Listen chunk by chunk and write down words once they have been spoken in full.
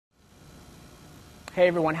Hey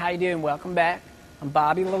everyone, how you doing? Welcome back. I'm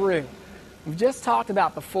Bobby LaRue. We've just talked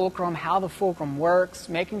about the fulcrum, how the fulcrum works,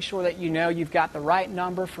 making sure that you know you've got the right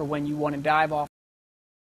number for when you want to dive off.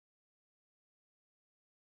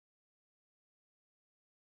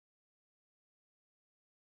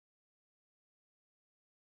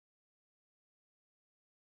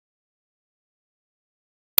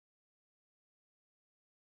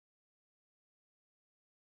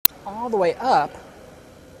 All the way up.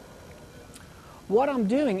 What I'm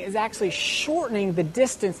doing is actually shortening the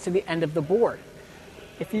distance to the end of the board.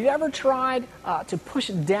 If you've ever tried to push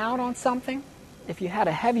down on something, if you had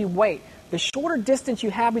a heavy weight, the shorter distance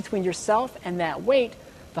you have between yourself and that weight,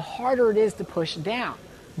 the harder it is to push down.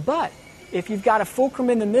 But if you've got a fulcrum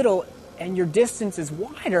in the middle and your distance is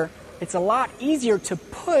wider, it's a lot easier to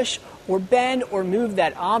push or bend or move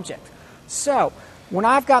that object. So when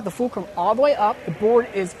I've got the fulcrum all the way up, the board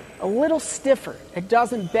is a little stiffer. It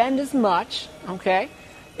doesn't bend as much, okay?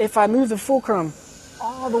 If I move the fulcrum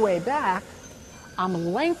all the way back,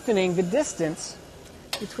 I'm lengthening the distance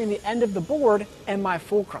between the end of the board and my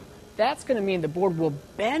fulcrum. That's going to mean the board will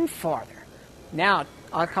bend farther. Now,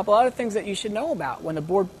 a couple other things that you should know about. When the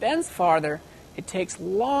board bends farther, it takes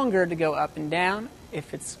longer to go up and down.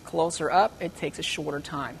 If it's closer up, it takes a shorter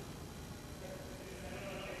time.